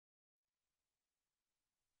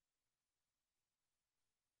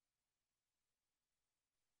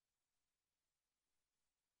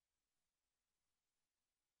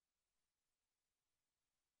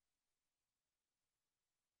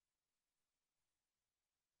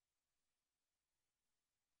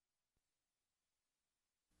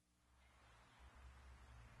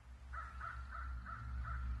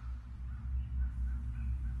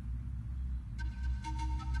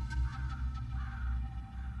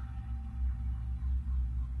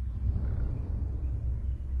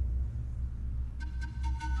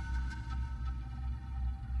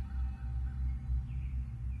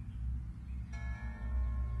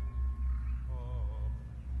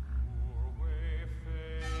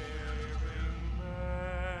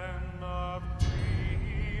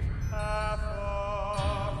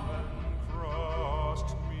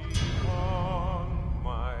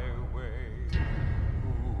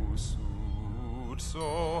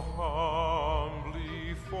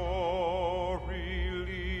humbly for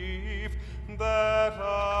relief that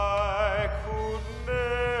I could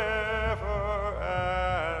never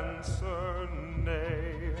answer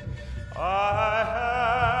nay. I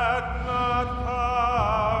had not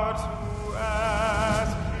power to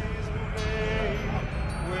ask his name.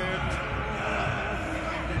 Where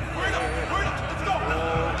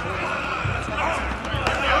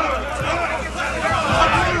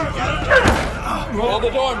Call the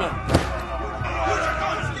doorman.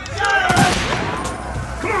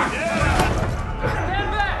 Come on!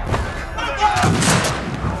 Stand back!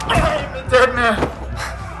 Dead man!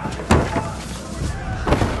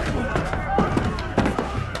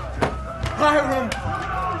 Hiram!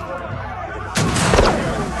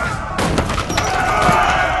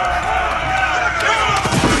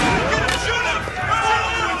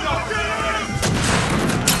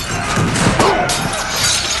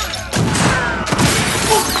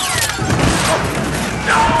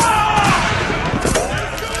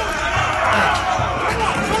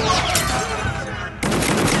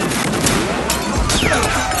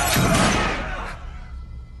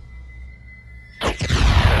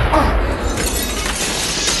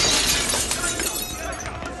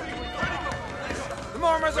 The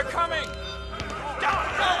Mormons are coming! The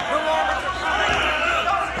Mormons are coming!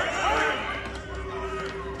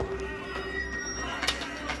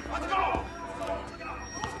 Let's go!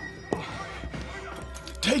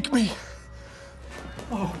 Take me!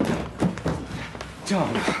 Oh,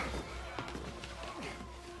 John.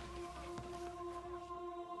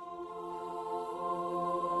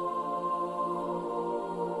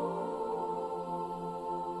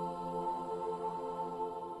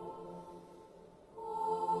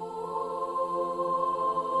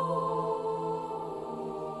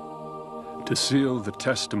 To seal the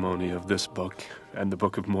testimony of this book and the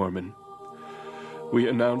Book of Mormon, we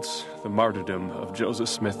announce the martyrdom of Joseph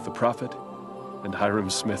Smith the prophet and Hiram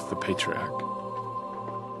Smith the patriarch.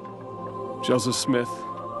 Joseph Smith,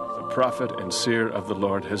 the prophet and seer of the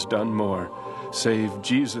Lord, has done more, save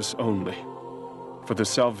Jesus only, for the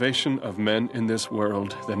salvation of men in this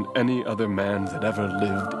world than any other man that ever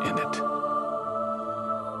lived in it.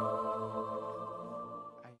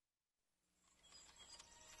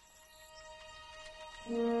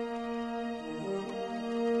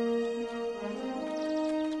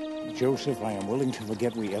 Joseph, I am willing to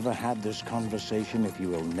forget we ever had this conversation if you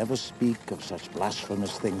will never speak of such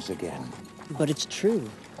blasphemous things again. But it's true.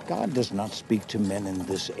 God does not speak to men in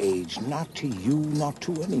this age, not to you, not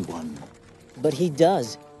to anyone. But he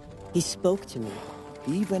does. He spoke to me.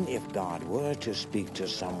 Even if God were to speak to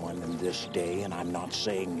someone in this day, and I'm not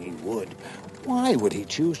saying he would, why would he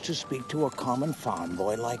choose to speak to a common farm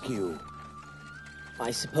boy like you? I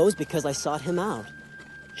suppose because I sought him out.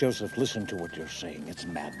 Joseph, listen to what you're saying. It's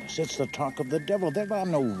madness. It's the talk of the devil. There are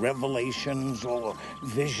no revelations or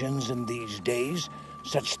visions in these days.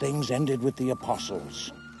 Such things ended with the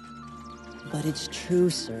apostles. But it's true,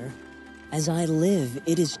 sir. As I live,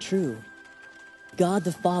 it is true. God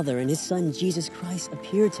the Father and his Son Jesus Christ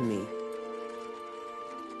appeared to me.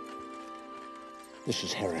 This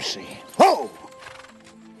is heresy. Oh!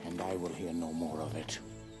 And I will hear no more of it.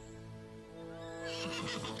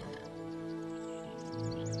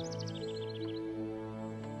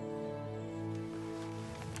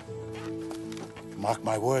 Mark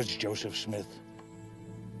my words, Joseph Smith.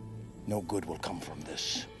 No good will come from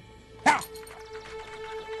this. Ah!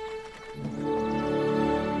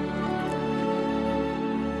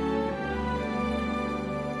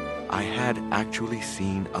 I had actually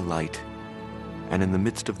seen a light, and in the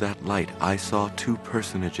midst of that light I saw two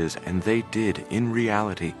personages, and they did, in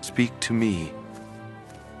reality, speak to me.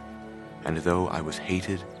 And though I was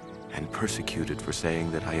hated and persecuted for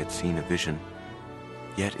saying that I had seen a vision,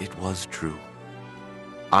 yet it was true.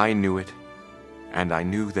 I knew it, and I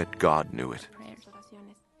knew that God knew it.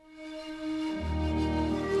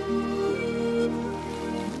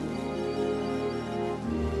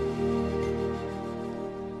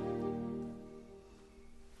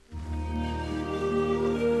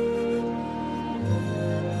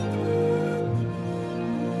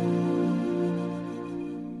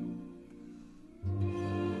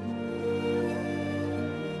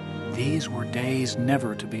 These were days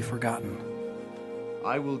never to be forgotten.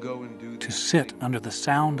 I will go and do To sit under the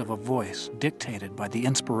sound of a voice dictated by the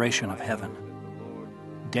inspiration of heaven.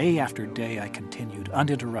 Day after day I continued,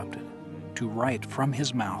 uninterrupted, to write from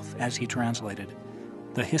his mouth, as he translated,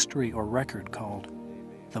 the history or record called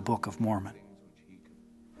the Book of Mormon.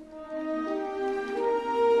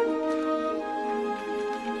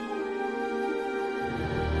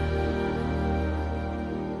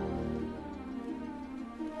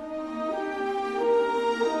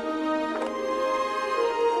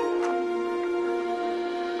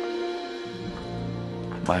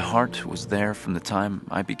 My heart was there from the time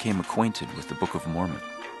I became acquainted with the Book of Mormon.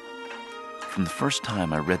 From the first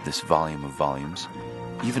time I read this volume of volumes,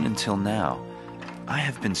 even until now, I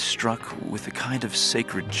have been struck with a kind of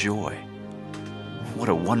sacred joy. What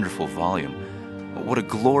a wonderful volume! What a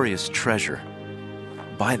glorious treasure!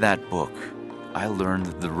 By that book, I learned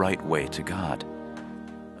the right way to God.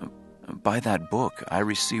 By that book, I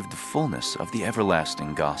received the fullness of the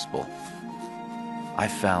everlasting gospel. I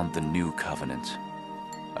found the new covenant,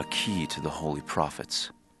 a key to the holy prophets,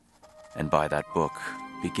 and by that book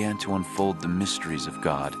began to unfold the mysteries of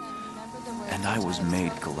God, and I was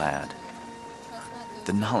made glad.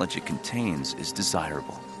 The knowledge it contains is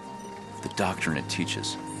desirable. The doctrine it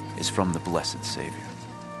teaches is from the blessed Savior.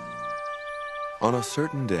 On a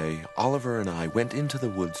certain day, Oliver and I went into the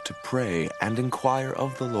woods to pray and inquire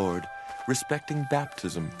of the Lord respecting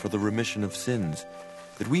baptism for the remission of sins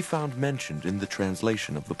that we found mentioned in the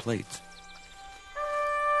translation of the plates.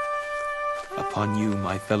 Upon you,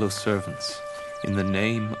 my fellow servants, in the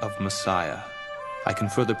name of Messiah, I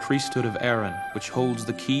confer the priesthood of Aaron, which holds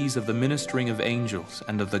the keys of the ministering of angels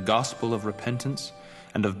and of the gospel of repentance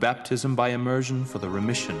and of baptism by immersion for the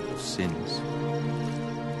remission of sins.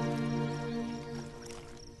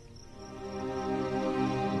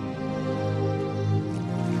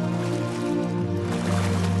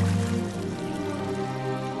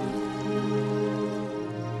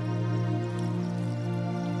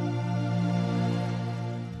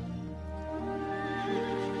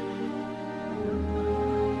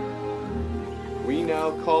 We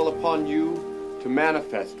now call upon you to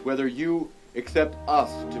manifest whether you accept us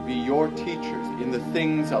to be your teachers in the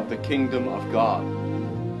things of the kingdom of God.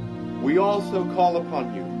 We also call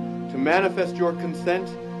upon you to manifest your consent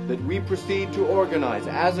that we proceed to organize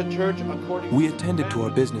as a church according We attended to our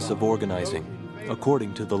business of organizing,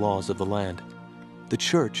 according to the laws of the land. The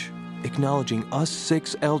church acknowledging us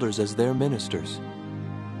 6 elders as their ministers.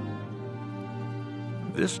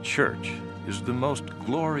 This church is the most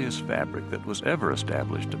glorious fabric that was ever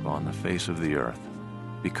established upon the face of the earth,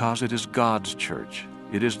 because it is God's church.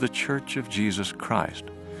 It is the church of Jesus Christ,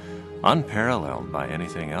 unparalleled by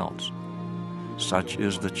anything else. Such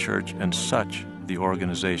is the church and such the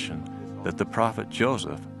organization that the prophet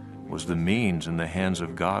Joseph was the means in the hands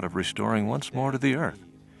of God of restoring once more to the earth.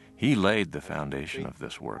 He laid the foundation of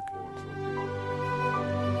this work.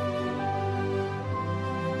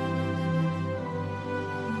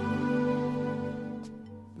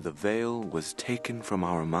 The veil was taken from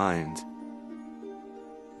our minds.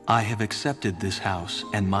 I have accepted this house,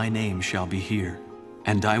 and my name shall be here,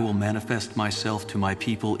 and I will manifest myself to my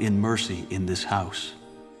people in mercy in this house.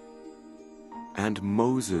 And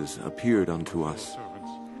Moses appeared unto us,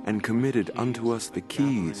 and committed unto us the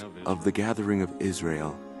keys of the gathering of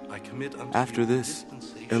Israel. After this,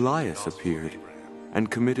 Elias appeared, and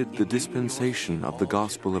committed the dispensation of the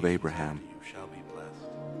gospel of Abraham.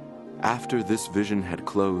 After this vision had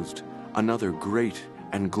closed, another great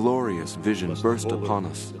and glorious vision burst upon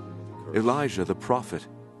us. Elijah the prophet.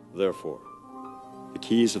 Therefore, the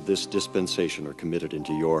keys of this dispensation are committed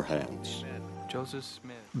into your hands. Joseph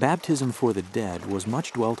Smith. Baptism for the dead was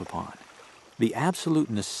much dwelt upon. The absolute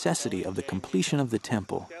necessity of the completion of the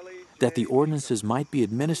temple, that the ordinances might be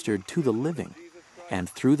administered to the living, and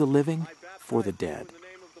through the living, for the dead.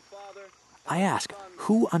 I ask,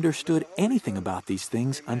 who understood anything about these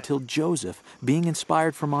things until Joseph, being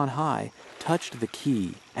inspired from on high, touched the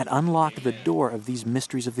key and unlocked the door of these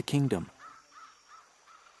mysteries of the kingdom?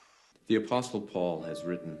 The Apostle Paul has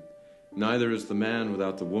written, "Neither is the man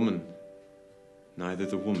without the woman, neither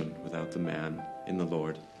the woman without the man in the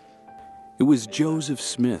Lord." It was Joseph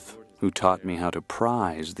Smith who taught me how to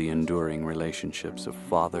prize the enduring relationships of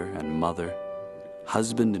father and mother,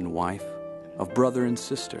 husband and wife, of brother and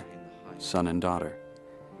sister, son and daughter,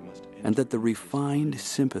 and that the refined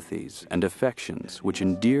sympathies and affections which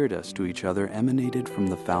endeared us to each other emanated from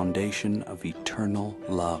the foundation of eternal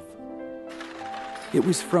love. It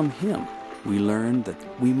was from him we learned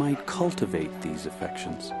that we might cultivate these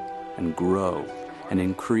affections and grow and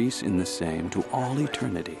increase in the same to all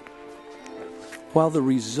eternity, while the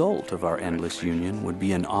result of our endless union would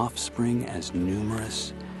be an offspring as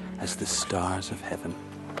numerous as the stars of heaven.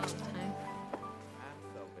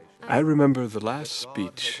 I remember the last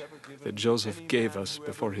speech that Joseph gave us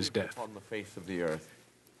before his death. On the face of the earth.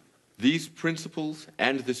 These principles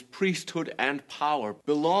and this priesthood and power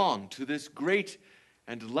belong to this great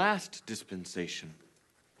and last dispensation,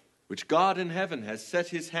 which God in heaven has set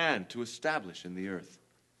his hand to establish in the earth.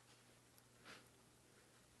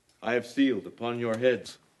 I have sealed upon your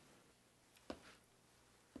heads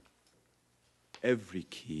every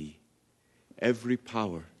key, every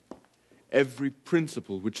power, every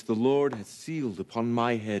principle which the Lord has sealed upon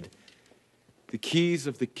my head. The keys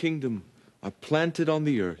of the kingdom are planted on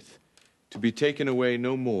the earth, to be taken away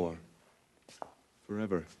no more,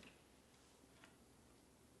 forever.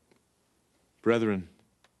 Brethren,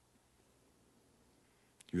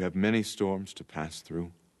 you have many storms to pass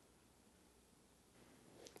through,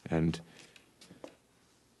 and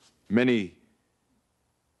many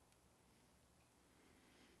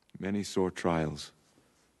sore trials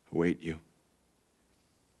await you.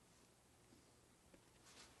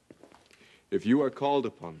 If you are called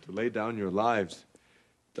upon to lay down your lives,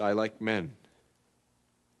 die like men,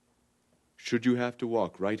 should you have to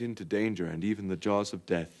walk right into danger and even the jaws of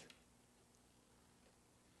death,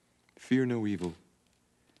 fear no evil.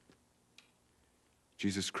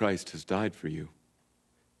 Jesus Christ has died for you.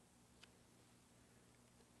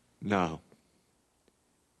 Now,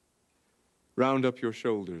 round up your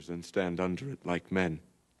shoulders and stand under it like men.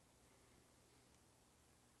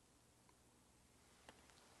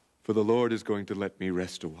 For the Lord is going to let me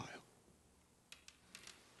rest a while.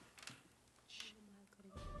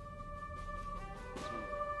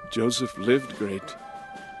 Joseph lived great,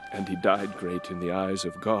 and he died great in the eyes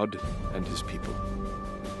of God and his people.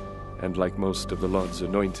 And like most of the Lord's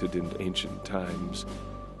anointed in ancient times,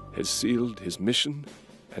 has sealed his mission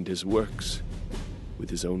and his works with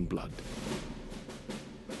his own blood.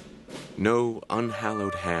 No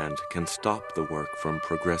unhallowed hand can stop the work from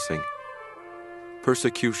progressing.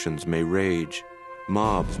 Persecutions may rage,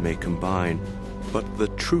 mobs may combine, but the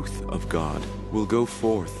truth of God will go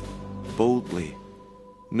forth boldly,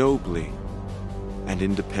 nobly, and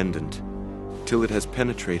independent, till it has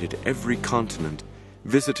penetrated every continent,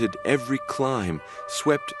 visited every clime,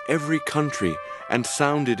 swept every country, and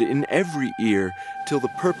sounded in every ear, till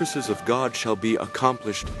the purposes of God shall be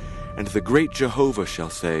accomplished, and the great Jehovah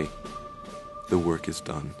shall say, "The work is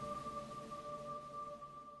done."